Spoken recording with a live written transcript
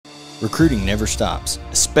Recruiting never stops,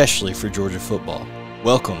 especially for Georgia football.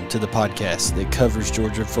 Welcome to the podcast that covers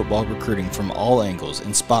Georgia football recruiting from all angles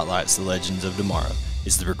and spotlights the legends of tomorrow.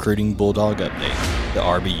 It's the Recruiting-Bulldawg Update, the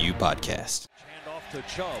RBU Podcast. Hand off to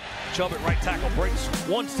Chubb. Chubb at right tackle, breaks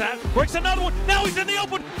one tackle, breaks another one. Now he's in the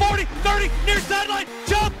open, 40, 30, near sideline.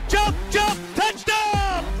 Chubb,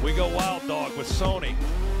 touchdown! We go wild dog with Sony.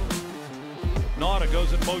 Nauta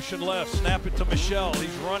goes in motion left, snap it to Michelle. He's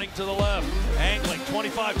running to the left, angling,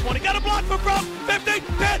 25-20. Got a block from Fromm, 15,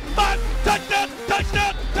 10, 5, touchdown.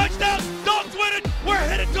 Dogs win it. We're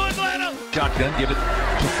headed to Atlanta. Shotgun, give it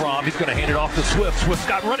to Fromm. He's going to hand it off to Swift. Swift's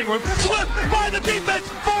got running room. Swift by the defense,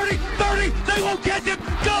 40, 30. They won't catch him.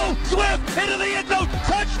 Go, Swift, into the end zone.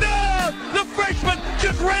 Touchdown. The freshman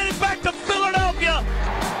just ran it back to Philadelphia.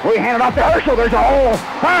 We hand it off to Herschel. There's a hole.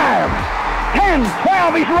 5, 10,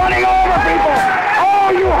 12, he's running over people.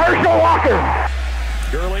 Oh, you Herschel Walker.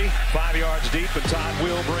 Gurley, 5 yards deep, and Todd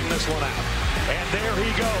will bring this one out. And there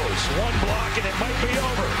he goes. One block, and it might be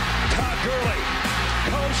over. Todd Gurley,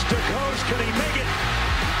 coast to coast. Can he make it?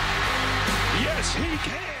 Yes, he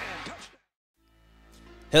can.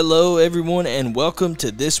 Hello, everyone, and welcome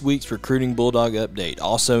to this week's Recruiting-Bulldawg Update,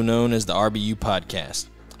 also known as the RBU Podcast.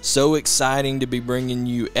 So exciting to be bringing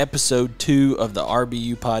you episode 2 of the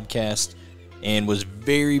RBU Podcast, and was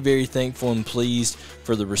very, very thankful and pleased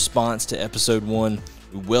for the response to episode 1.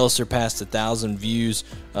 We well surpassed 1,000 views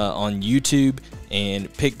on YouTube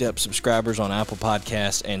and picked up subscribers on Apple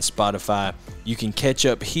Podcasts and Spotify. You can catch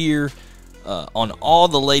up here on all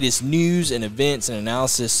the latest news and events and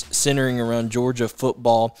analysis centering around Georgia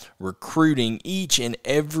football recruiting. Each and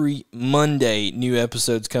every Monday, new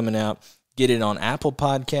episodes coming out. Get it on Apple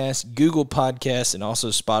Podcasts, Google Podcasts, and also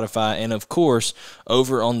Spotify, and of course,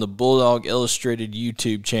 over on the Bulldawg Illustrated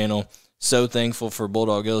YouTube channel. So thankful for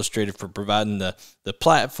Bulldawg Illustrated for providing the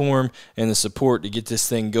platform and the support to get this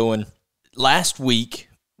thing going. Last week,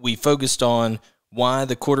 we focused on why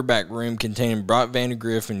the quarterback room containing Brock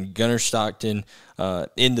Vandagriff and Gunnar Stockton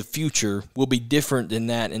in the future will be different than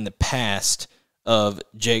that in the past of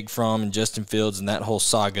Jake Fromm and Justin Fields and that whole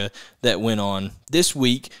saga that went on. This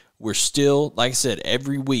week, we're still, like I said,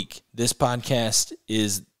 every week, this podcast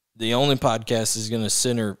is the only podcast is going to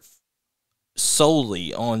center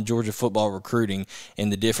solely on Georgia football recruiting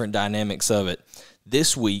and the different dynamics of it.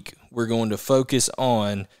 This week, we're going to focus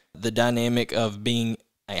on the dynamic of being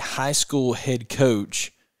a high school head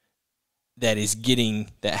coach that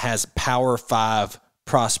has Power 5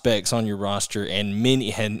 prospects on your roster and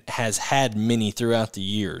has had many throughout the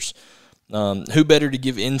years. Who better to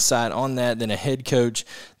give insight on that than a head coach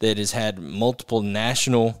that has had multiple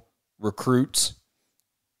national recruits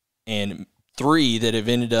and 3 that have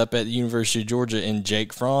ended up at the University of Georgia in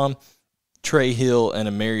Jake Fromm, Trey Hill, and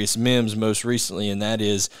Amarius Mims most recently, and that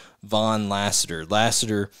is Von Lassiter.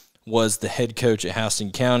 Lassiter was the head coach at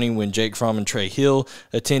Houston County when Jake Fromm and Trey Hill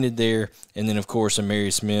attended there, and then, of course,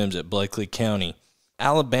 Amarius Mims at Blakely County.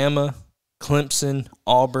 Alabama, Clemson,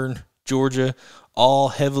 Auburn, Georgia, all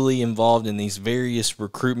heavily involved in these various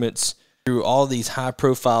recruitments. Through all these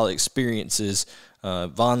high-profile experiences,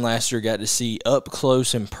 Von Lassiter got to see up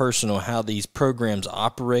close and personal how these programs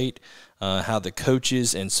operate, how the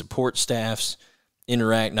coaches and support staffs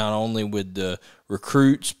interact not only with the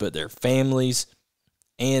recruits but their families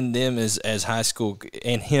and them as high school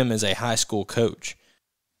and him as a high school coach.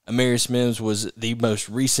 Amarius Mims was the most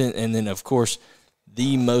recent and then, of course,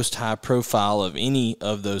 the most high-profile of any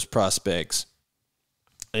of those prospects.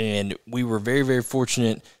 And we were very, very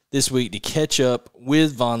fortunate this week to catch up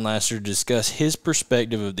with Von Lassiter to discuss his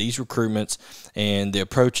perspective of these recruitments and the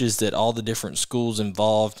approaches that all the different schools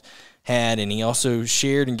involved had. And he also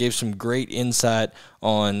shared and gave some great insight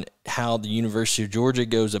on how the University of Georgia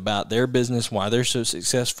goes about their business, why they're so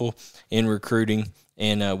successful in recruiting.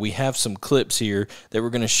 And we have some clips here that we're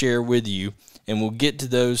going to share with you, and we'll get to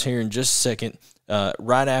those here in just a second,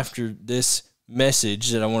 right after this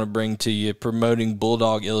message that I want to bring to you promoting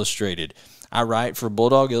Bulldawg Illustrated. I write for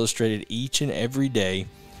Bulldawg Illustrated each and every day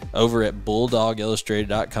over at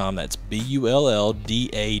bulldawgillustrated.com. That's BULLDAWG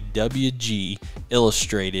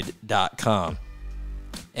illustrated.com.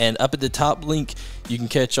 And up at the top link, you can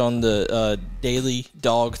catch on the Daily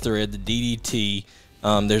Dog thread, the DDT.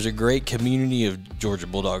 There's a great community of Georgia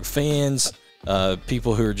Bulldog fans,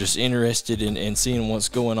 people who are just interested in seeing what's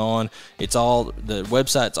going on. The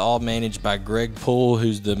website's all managed by Greg Poole,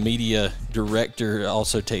 who's the media director.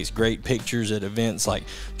 Also takes great pictures at events like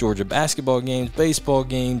Georgia basketball games, baseball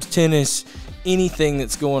games, tennis, anything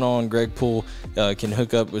that's going on. Greg Poole can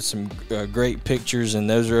hook up with some great pictures, and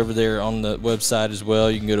those are over there on the website as well.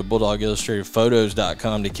 You can go to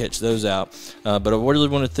bulldawgillustratedphotos.com to catch those out. But I really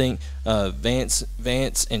want to thank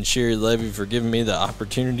Vance and Sherry Levy for giving me the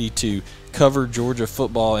opportunity to cover Georgia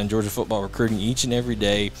football and Georgia football recruiting each and every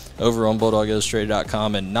day over on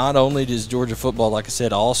BulldogIllustrated.com. And not only does Georgia football, like I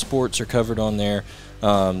said, all sports are covered on there.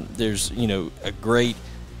 There's, a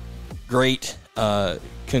great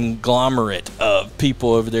conglomerate of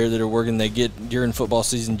people over there that are working. They get, during football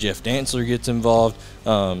season, Jeff Dantzler gets involved.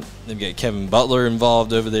 They've got Kevin Butler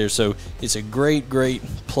involved over there. So it's a great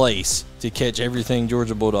place to catch everything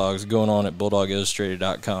Georgia Bulldogs going on at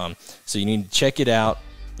BulldogIllustrated.com. So you need to check it out.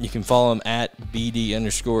 You can follow them at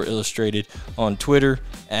BD_Illustrated on Twitter,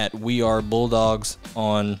 at We Are Bulldogs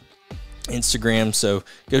on Instagram. So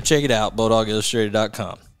go check it out,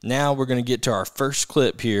 BulldogIllustrated.com. Now we're going to get to our first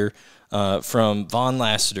clip here from Von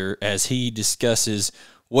Lassiter as he discusses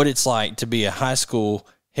what it's like to be a high school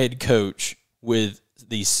head coach with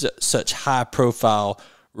these such high-profile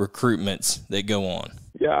recruitments that go on.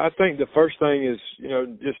 Yeah, I think the first thing is,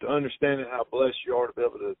 just understanding how blessed you are to be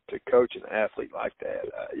able to coach an athlete like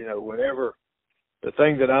that. Whenever the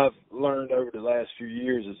thing that I've learned over the last few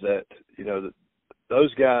years is that,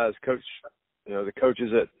 those guys coach, the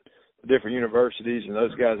coaches at different universities and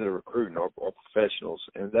those guys that are recruiting are professionals,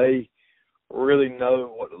 and they really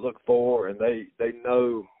know what to look for, and they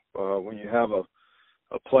know when you have a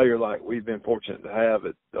player like we've been fortunate to have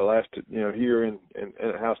at the last, here in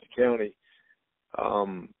Houston County.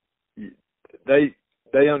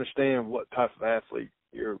 They understand what type of athlete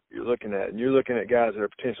you're looking at, and you're looking at guys that are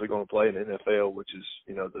potentially going to play in the NFL, which is,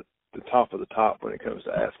 the top of the top when it comes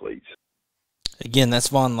to athletes. Again, that's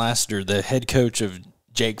Von Lassiter, the head coach of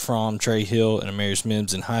Jake Fromm, Trey Hill, and Amarius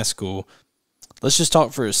Mims in high school. Let's just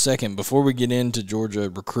talk for a second before we get into Georgia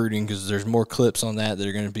recruiting, because there's more clips on that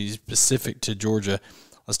are going to be specific to Georgia.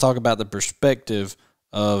 Let's talk about the perspective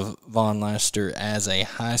of Von Lassiter as a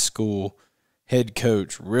high school head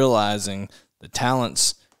coach, realizing the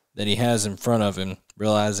talents that he has in front of him,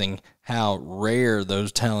 realizing how rare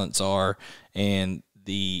those talents are, and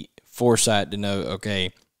the foresight to know,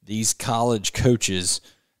 okay, these college coaches,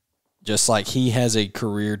 just like he has a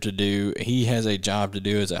career to do, he has a job to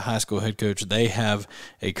do as a high school head coach. They have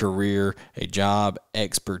a career, a job,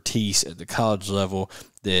 expertise at the college level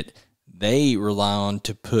that they rely on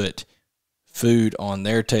to put food on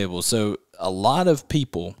their table. So a lot of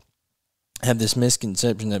people have this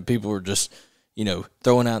misconception that people are just,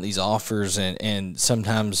 throwing out these offers and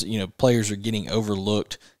sometimes, players are getting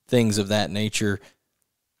overlooked, things of that nature.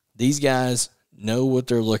 These guys know what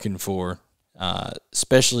they're looking for.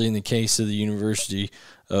 Especially in the case of the University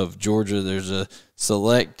of Georgia, there's a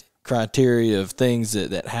select criteria of things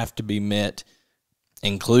that have to be met,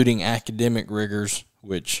 including academic rigors,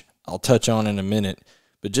 which I'll touch on in a minute.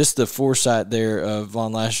 But just the foresight there of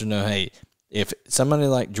Von Lassiter, know, hey, if somebody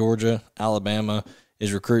like Georgia, Alabama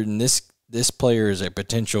is recruiting, this player is a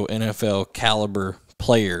potential NFL caliber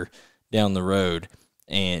player down the road.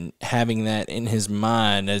 And having that in his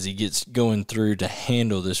mind as he gets going through to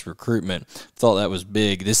handle this recruitment, thought that was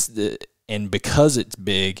big. And because it's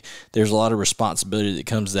big, there's a lot of responsibility that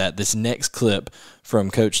comes to that. This next clip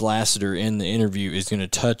from Coach Lassiter in the interview is going to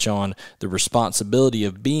touch on the responsibility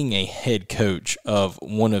of being a head coach of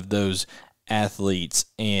one of those athletes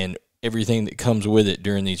and everything that comes with it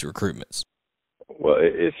during these recruitments. Well,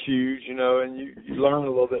 it's huge, and you learn a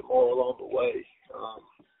little bit more along the way.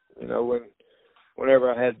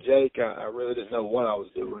 Whenever I had Jake, I really didn't know what I was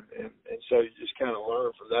doing. And so you just kind of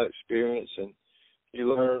learn from that experience, and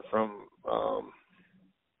you learn from,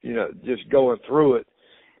 just going through it.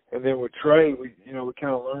 And then with Trey, we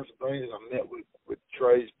kind of learned some things. I met with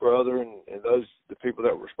Trey's brother and the people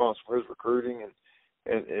that were responsible for his recruiting,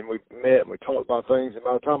 and we met and we talked about things. And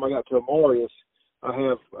by the time I got to Amarius, I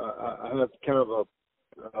have kind of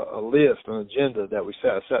a list, an agenda that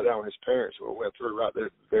I sat down with his parents, we went through right there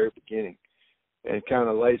at the very beginning, and kind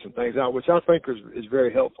of laid some things out, which I think is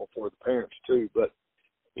very helpful for the parents too. But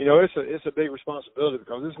it's a big responsibility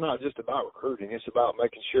because it's not just about recruiting; it's about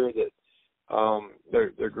making sure that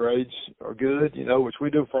their grades are good. Which we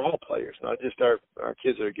do for all players, not just our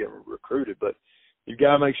kids that are getting recruited. But you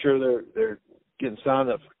got to make sure they're getting signed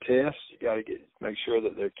up for tests. You got to make sure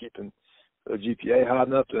that they're keeping their GPA high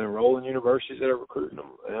enough to enroll in universities that are recruiting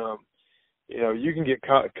them. You can get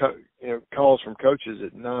calls from coaches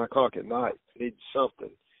at 9:00 at night, need something,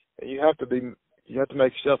 and you have to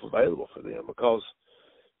make yourself available for them because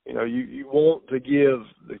you want to give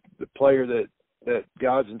the player that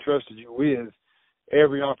God's entrusted you with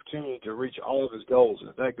every opportunity to reach all of his goals. And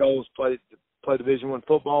if that goal is play Division I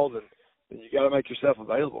football, then you got to make yourself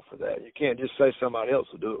available for that. You can't just say somebody else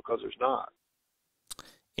will do it because there's not.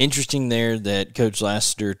 Interesting there that Coach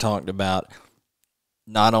Lassiter talked about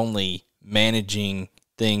not only managing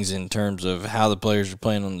things in terms of how the players are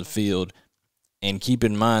playing on the field. And keep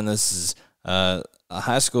in mind, this is a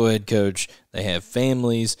high school head coach. They have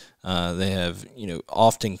families. They have,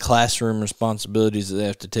 often classroom responsibilities that they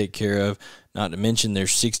have to take care of, not to mention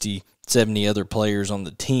there's 60, 70 other players on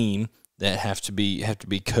the team that have to be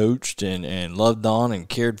coached and loved on and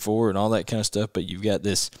cared for and all that kind of stuff. But you've got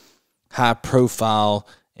this high profile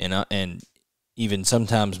and even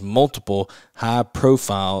sometimes multiple high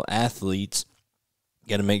profile athletes. You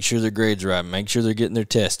got to make sure their grades are right, make sure they're getting their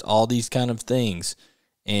test, all these kind of things.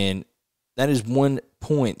 And that is one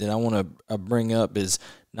point that I want to bring up is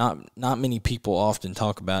not many people often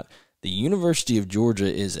talk about. The University of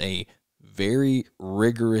Georgia is a very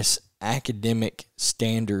rigorous academic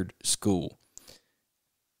standard school.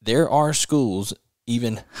 There are schools,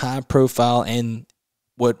 even high profile and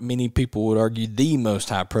what many people would argue the most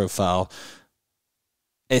high profile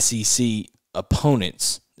SEC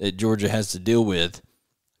opponents that Georgia has to deal with,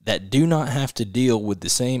 that do not have to deal with the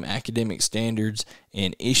same academic standards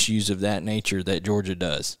and issues of that nature that Georgia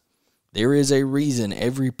does. There is a reason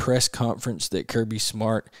every press conference that Kirby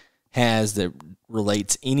Smart has that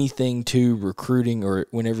relates anything to recruiting, or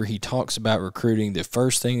whenever he talks about recruiting, the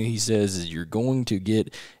first thing that he says is you're going to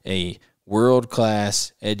get a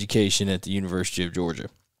world-class education at the University of Georgia.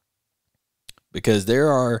 Because there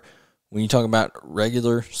are, when you talk about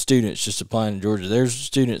regular students just applying to Georgia, there's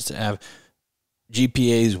students that have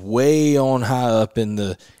GPAs way on high up in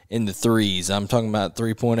the threes. I'm talking about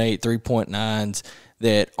 3.8, 3.9s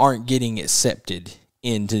that aren't getting accepted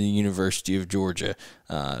into the University of Georgia.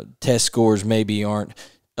 Test scores maybe aren't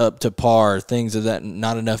up to par, things of that,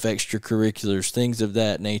 not enough extracurriculars, things of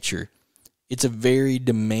that nature. It's a very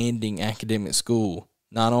demanding academic school,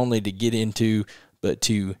 not only to get into, but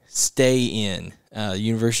to stay in. The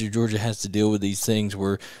University of Georgia has to deal with these things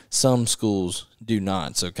where some schools do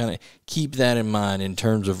not. So kind of keep that in mind in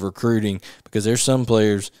terms of recruiting, because there's some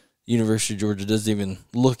players the University of Georgia doesn't even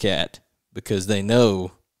look at because they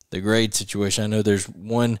know the grade situation. I know there's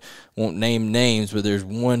one, won't name names, but there's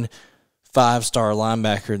one 5-star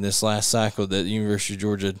linebacker in this last cycle that the University of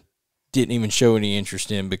Georgia didn't even show any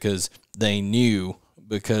interest in because they knew,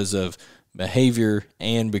 because of behavior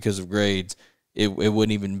and because of grades, it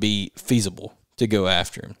wouldn't even be feasible to go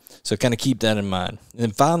after him. So kind of keep that in mind.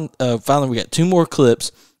 And then finally, we got 2 more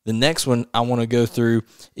clips. The next one I want to go through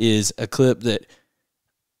is a clip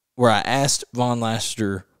where I asked Von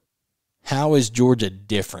Lassiter, how is Georgia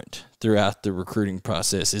different throughout the recruiting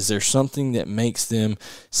process? Is there something that makes them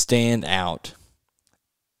stand out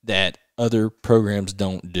that other programs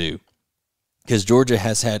don't do? Because Georgia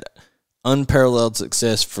has had unparalleled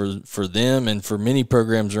success for them and for many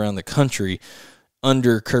programs around the country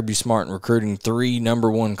under Kirby Smart in recruiting 3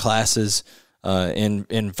 number 1 classes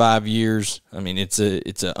in 5 years. I mean, it's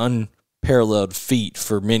an unparalleled feat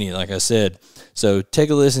for many, like I said. So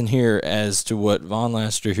take a listen here as to what Von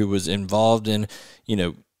Lassiter, who was involved in,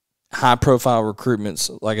 high-profile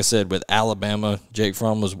recruitments, like I said, with Alabama. Jake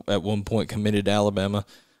Fromm was at one point committed to Alabama,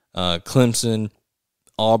 Clemson,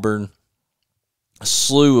 Auburn. A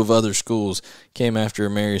slew of other schools came after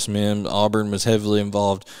Amarius Mims. Auburn was heavily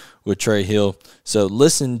involved with Trey Hill. So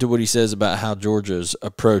listen to what he says about how Georgia's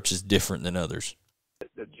approach is different than others.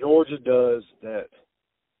 That Georgia does that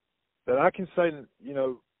I can say,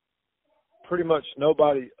 pretty much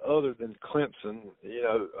nobody other than Clemson,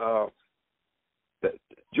 that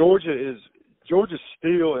Georgia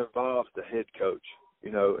still involves the head coach,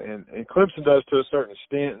 and Clemson does to a certain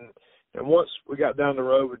extent. And once we got down the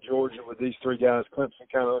road with Georgia with these 3 guys,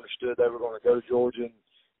 Clemson kind of understood they were going to go to Georgia and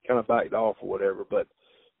kind of backed off or whatever. But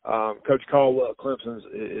Coach Caldwell at Clemson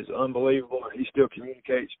is unbelievable, and he still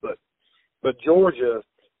communicates. But Georgia,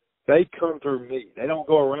 they come through me. They don't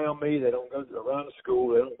go around me. They don't go around the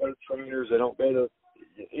school. They don't go to trainers. They don't go to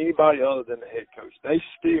anybody other than the head coach. They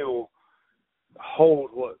still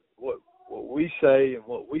hold what we say and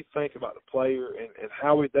what we think about the player and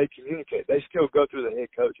how they communicate. They still go through the head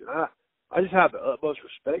coach. And I just have the utmost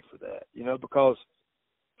respect for that, because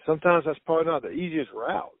sometimes that's probably not the easiest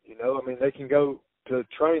route. I mean, they can go to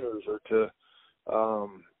trainers or to,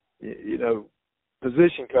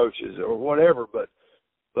 position coaches or whatever, but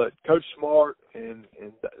Coach Smart and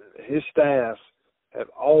his staff have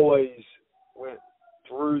always went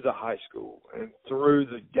through the high school and through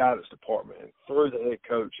the guidance department and through the head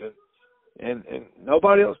coach, and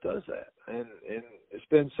nobody else does that. And it's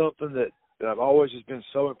been something that I've always just been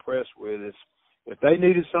so impressed with. If they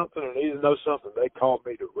needed something or needed to know something, they called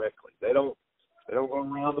me directly. They don't go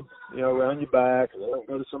around around your back, or they don't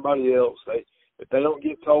go to somebody else. If they don't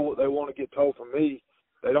get told what they want to get told from me,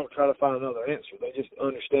 they don't try to find another answer. They just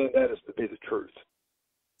understand that as to be the truth.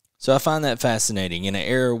 So I find that fascinating in an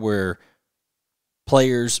era where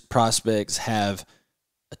players, prospects have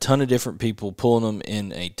a ton of different people pulling them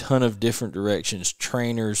in a ton of different directions,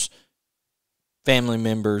 trainers, family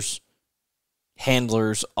members,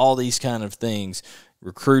 handlers, all these kind of things,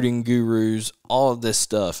 recruiting gurus, all of this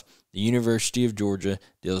stuff. The University of Georgia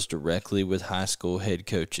deals directly with high school head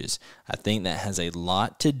coaches. I think that has a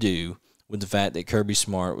lot to do with the fact that Kirby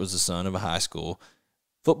Smart was the son of a high school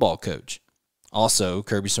football coach. Also,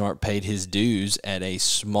 Kirby Smart paid his dues at a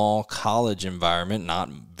small college environment, not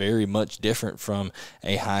very much different from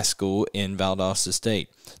a high school in Valdosta State.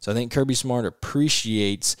 So I think Kirby Smart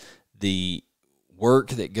appreciates the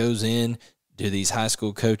work that goes in to these high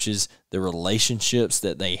school coaches, the relationships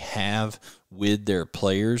that they have with their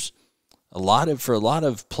players. For a lot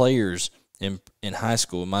of players in high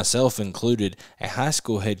school, myself included, a high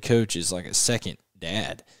school head coach is like a second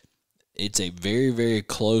dad. It's a very, very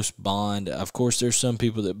close bond. Of course, there's some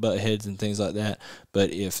people that butt heads and things like that,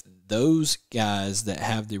 but if those guys that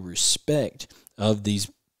have the respect of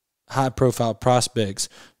these high-profile prospects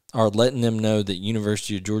are letting them know that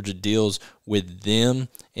University of Georgia deals with them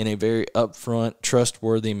in a very upfront,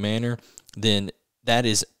 trustworthy manner, then that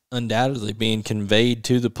is undoubtedly being conveyed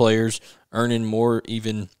to the players, earning more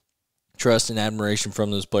even trust and admiration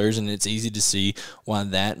from those players, and it's easy to see why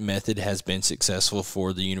that method has been successful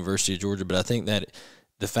for the University of Georgia. But I think that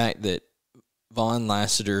the fact that Von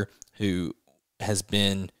Lassiter, who has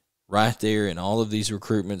been right there in all of these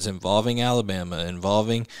recruitments involving Alabama,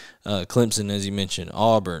 involving Clemson, as you mentioned,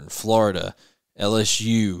 Auburn, Florida,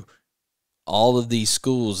 LSU, all of these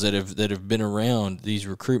schools that have been around these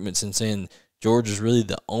recruitments, and saying Georgia's really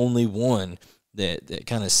the only one that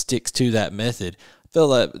kind of sticks to that method, I feel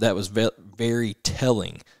like that was very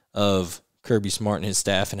telling of Kirby Smart and his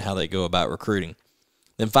staff and how they go about recruiting.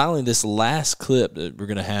 Then finally, this last clip that we're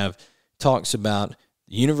going to have talks about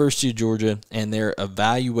the University of Georgia and their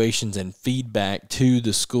evaluations and feedback to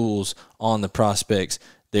the schools on the prospects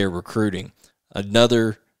they're recruiting.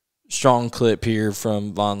 Another strong clip here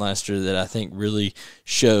from Von Lassiter that I think really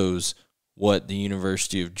shows what the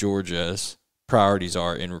University of Georgia's priorities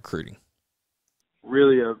are in recruiting.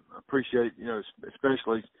 Really appreciate,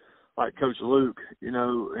 especially like Coach Luke,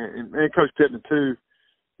 and Coach Pittman too.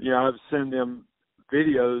 I've sent them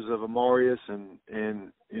videos of Amarius and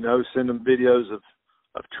send them videos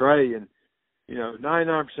of Trey, and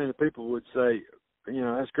 99% of people would say,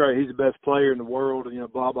 that's great, he's the best player in the world,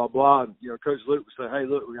 and blah blah blah. And, Coach Luke would say, hey,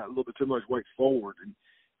 look, we got a little bit too much weight forward,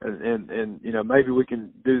 and maybe we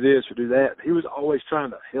can do this or do that. He was always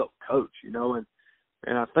trying to help coach,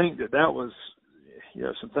 and I think that was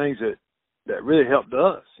some things that really helped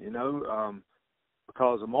us,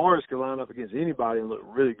 because Amarius could line up against anybody and look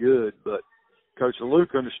really good, but Coach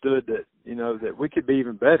Luke understood that, that we could be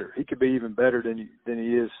even better. He could be even better than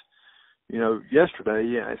he is, yesterday.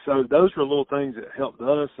 Yeah. So those were little things that helped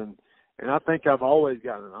us, and I think I've always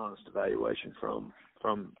gotten an honest evaluation from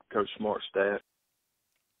Coach Smart's staff.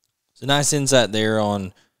 It's a nice insight there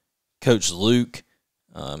on Coach Luke.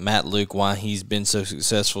 Matt Luke, why he's been so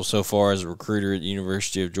successful so far as a recruiter at the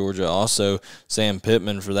University of Georgia. Also, Sam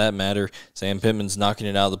Pittman, for that matter. Sam Pittman's knocking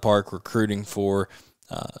it out of the park recruiting for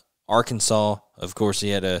Arkansas. Of course, he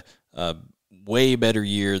had a way better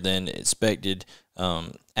year than expected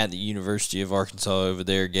at the University of Arkansas over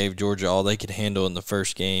there. Gave Georgia all they could handle in the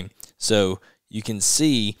first game. So you can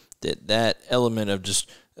see that element of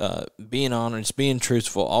just being honest, being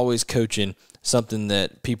truthful, always coaching, something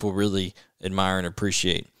that people really admire and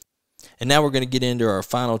appreciate. And now we're going to get into our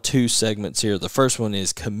final two segments here. The first one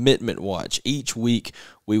is Commitment Watch. Each week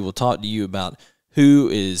we will talk to you about who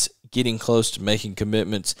is getting close to making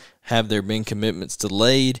commitments. Have there been commitments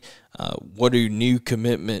delayed? What do new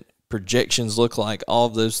commitment projections look like? All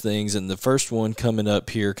of those things. And the first one coming up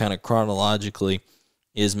here kind of chronologically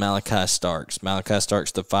is Malaki Starks. Malaki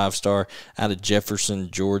Starks, the 5-star out of Jefferson,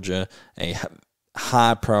 Georgia, a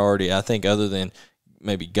high priority. I think other than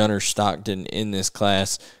maybe Gunnar Stockton in this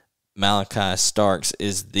class, Malaki Starks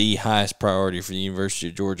is the highest priority for the University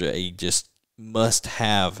of Georgia, a just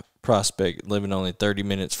must-have prospect living only 30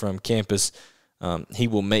 minutes from campus. He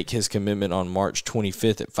will make his commitment on March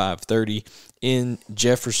 25th at 5:30 in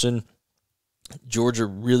Jefferson. Georgia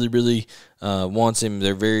really, really wants him.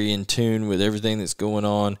 They're very in tune with everything that's going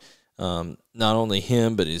on. Not only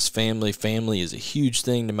him, but his family. Family is a huge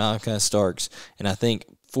thing to Malaki Starks, and I think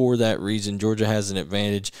for that reason, Georgia has an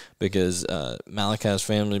advantage because Malachi's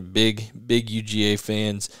family, big UGA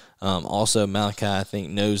fans. Also, Malaki, I think,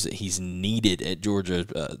 knows that he's needed at Georgia.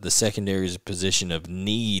 The secondary is a position of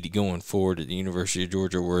need going forward at the University of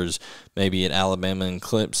Georgia, whereas maybe at Alabama and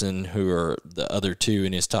Clemson, who are the other two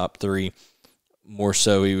in his top three, more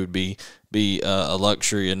so he would be a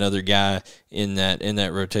luxury, another guy in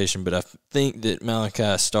that rotation. But I think that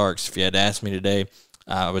Malaki Starks, if you had asked me today,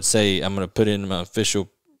 I would say I'm going to put in my official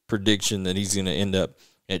prediction that he's going to end up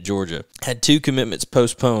at Georgia. Had 2 commitments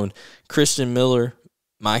postponed. Christian Miller,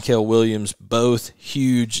 Michael Williams, both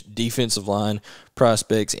huge defensive line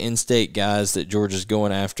prospects, in-state guys that Georgia's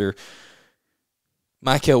going after.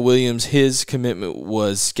 Michael Williams, his commitment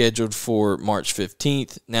was scheduled for March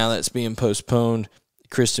 15th. Now that's being postponed.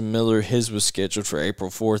 Christian Miller, his was scheduled for April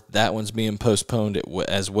 4th. That one's being postponed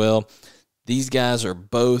as well. These guys are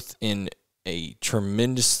both in a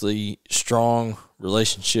tremendously strong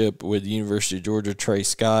relationship with the University of Georgia. Trey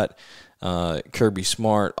Scott, Kirby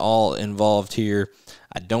Smart, all involved here.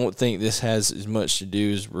 I don't think this has as much to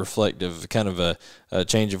do as reflective, kind of a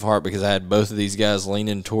change of heart, because I had both of these guys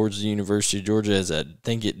leaning towards the University of Georgia, as I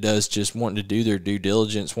think it does just wanting to do their due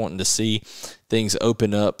diligence, wanting to see things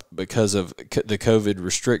open up because of the COVID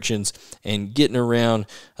restrictions and getting around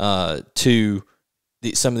to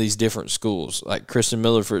some of these different schools. Like Christian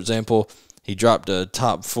Miller, for example, he dropped a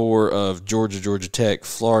top 4 of Georgia, Georgia Tech,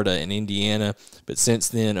 Florida, and Indiana. But since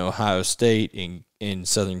then, Ohio State and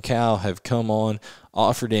Southern Cal have come on,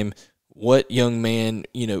 offered him. What young man,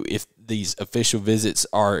 if these official visits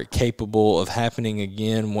are capable of happening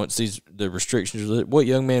again once the restrictions are lit, what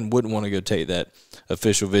young man wouldn't want to go take that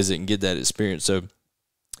official visit and get that experience? So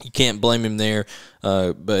you can't blame him there.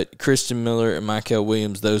 But Christian Miller and Michael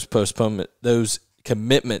Williams, those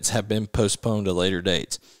commitments have been postponed to later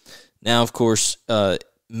dates. Now, of course,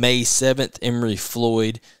 May 7th, Emory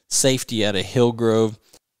Floyd, safety out of Hillgrove.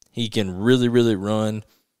 He can really, really run.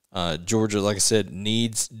 Georgia, like I said,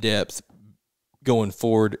 needs depth going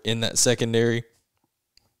forward in that secondary.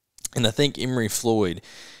 And I think Emory Floyd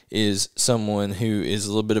is someone who is a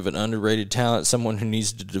little bit of an underrated talent, someone who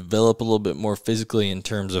needs to develop a little bit more physically in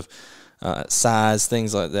terms of size,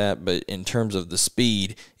 things like that. But in terms of the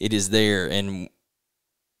speed, it is there. And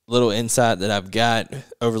little insight that I've got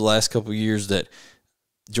over the last couple of years, that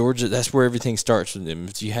Georgia, that's where everything starts with them.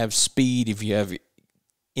 If you have speed, if you have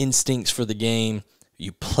instincts for the game,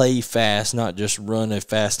 you play fast, not just run a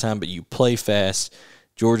fast time, but you play fast,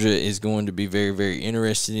 Georgia is going to be very, very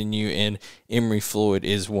interested in you, and Emory Floyd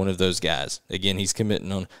is one of those guys. Again, he's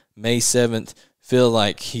committing on May 7th. Feel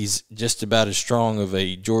like he's just about as strong of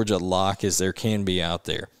a Georgia lock as there can be out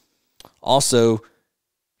there. Also,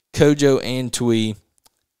 Kojo Antwi,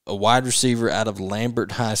 a wide receiver out of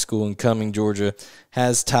Lambert High School in Cumming, Georgia,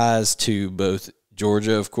 has ties to both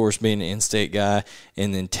Georgia, of course, being an in-state guy,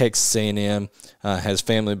 and then Texas A&M, has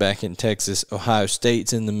family back in Texas. Ohio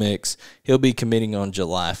State's in the mix. He'll be committing on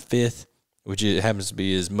July 5th, which it happens to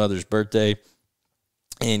be his mother's birthday.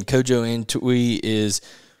 And Kojo Antwi is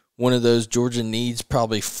one of those. Georgia needs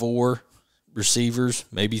probably 4 receivers,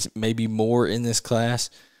 maybe more in this class,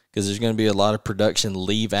 because there's going to be a lot of production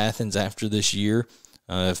leave Athens after this year.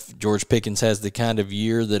 If George Pickens has the kind of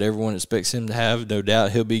year that everyone expects him to have, no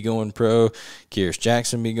doubt he'll be going pro. Kyrus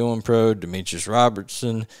Jackson will be going pro. Demetrius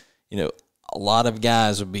Robertson. A lot of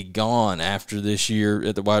guys will be gone after this year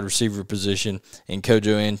at the wide receiver position. And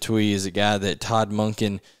Kojo Antwi is a guy that Todd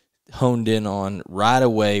Monken honed in on right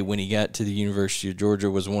away when he got to the University of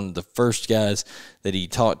Georgia, was one of the first guys that he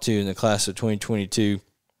talked to in the class of 2022.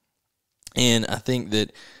 And I think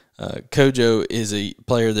that Kojo is a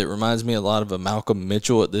player that reminds me a lot of a Malcolm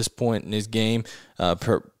Mitchell at this point in his game.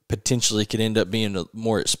 Potentially could end up being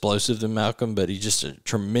more explosive than Malcolm, but he's just a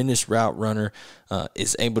tremendous route runner,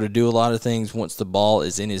 is able to do a lot of things once the ball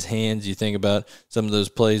is in his hands. You think about some of those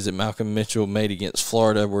plays that Malcolm Mitchell made against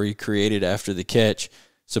Florida where he created after the catch.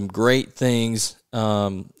 Some great things,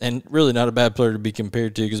 and really not a bad player to be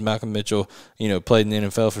compared to, because Malcolm Mitchell, played in the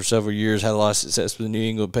NFL for several years, had a lot of success with the New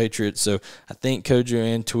England Patriots. So I think Kojo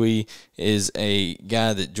Antwi is a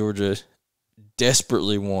guy that Georgia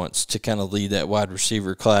desperately wants to kind of lead that wide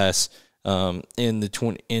receiver class in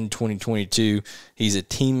 2022. He's a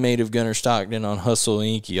teammate of Gunnar Stockton on Hustle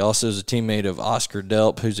Inc. He also is a teammate of Oscar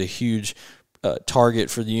Delp, who's a huge target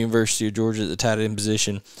for the University of Georgia at the tight end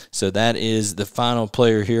position. So that is the final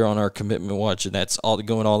player here on our commitment watch, and that's all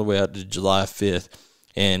going all the way out to July 5th.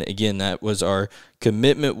 And again, that was our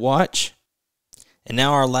commitment watch. And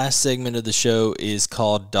now our last segment of the show is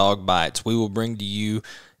called Dawg Bites. We will bring to you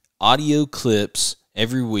audio clips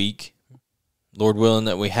every week, Lord willing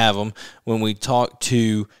that we have them, when we talk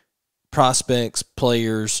to prospects,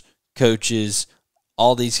 players, coaches,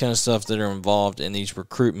 all these kind of stuff that are involved in these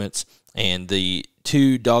recruitments. And the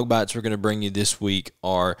 2 Dawg Bites we're going to bring you this week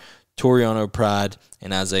are Toriano Pride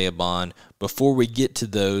and Isaiah Bond. Before we get to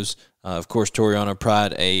those, of course, Toriano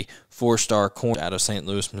Pride, a 4-star corner out of St.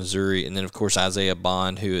 Louis, Missouri. And then, of course, Isaiah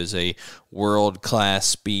Bond, who is a world-class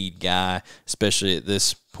speed guy, especially at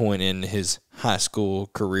this point in his high school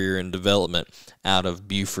career and development out of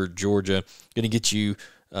Buford, Georgia. Going to get you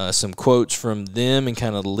some quotes from them and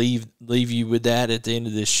kind of leave you with that at the end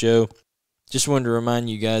of this show. Just wanted to remind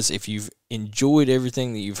you guys, if you've enjoyed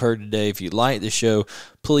everything that you've heard today, if you like the show,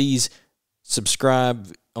 please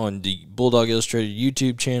subscribe on the Bulldog Illustrated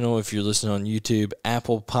YouTube channel. If you're listening on YouTube,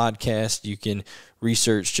 Apple Podcast, you can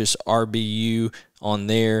research just RBU on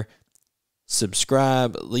there.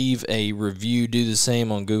 Subscribe, leave a review, do the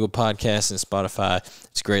same on Google Podcasts and Spotify.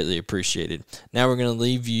 It's greatly appreciated. Now we're going to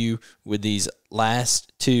leave you with these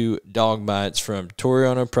last 2 Dawg Bites from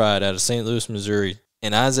Toriano Pride out of St. Louis, Missouri,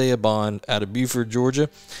 and Isaiah Bond out of Buford, Georgia.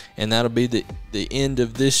 And that'll be the end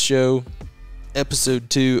of this show, episode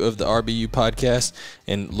 2 of the RBU Podcast.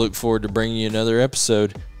 And look forward to bringing you another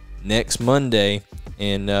episode next Monday.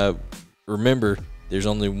 And remember, there's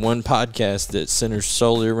only one podcast that centers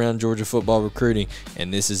solely around Georgia football recruiting,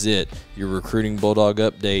 and this is it, your Recruiting-Bulldawg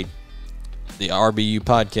update, the RBU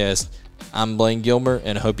Podcast. I'm Blaine Gilmer,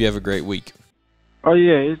 and I hope you have a great week. Oh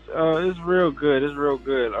yeah, it's real good. It's real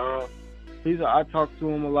good. I talk to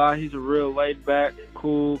him a lot. He's a real laid back,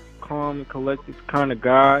 cool, calm, and collected kind of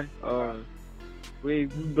guy. We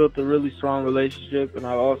built a really strong relationship, and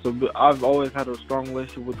I've always had a strong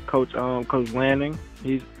relationship with Coach Lanning.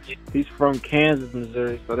 He's from Kansas,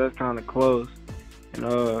 Missouri, so that's kind of close. And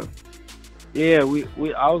I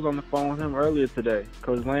was on the phone with him earlier today,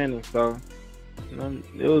 Coach Lanning. So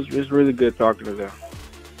it's really good talking to them.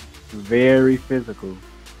 Very physical,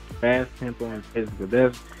 fast tempo, and physical.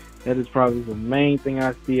 That is probably the main thing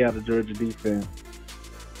I see out of Georgia defense.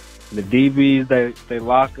 The DBs, they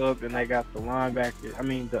lock up, and they got the linebacker.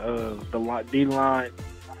 The D-line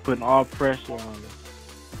putting all pressure on them.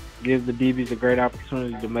 Gives the DBs a great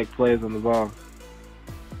opportunity to make plays on the ball.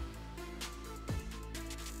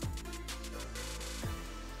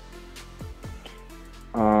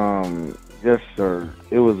 Yes, sir.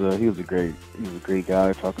 He was a great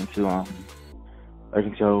guy talking to. I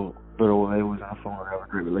can tell little way was on the phone. We have a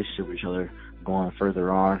great relationship with each other going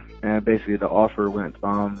further on. And basically the offer went,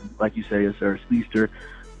 like you say, yes, sir, speedster,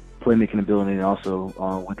 playmaking ability, and also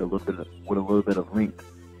with a little bit of length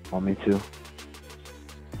on me too.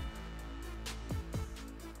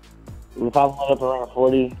 If I line up around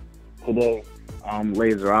 40 today,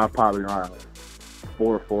 Laser, I'll probably run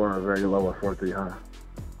 4.4 or very low at 4.300.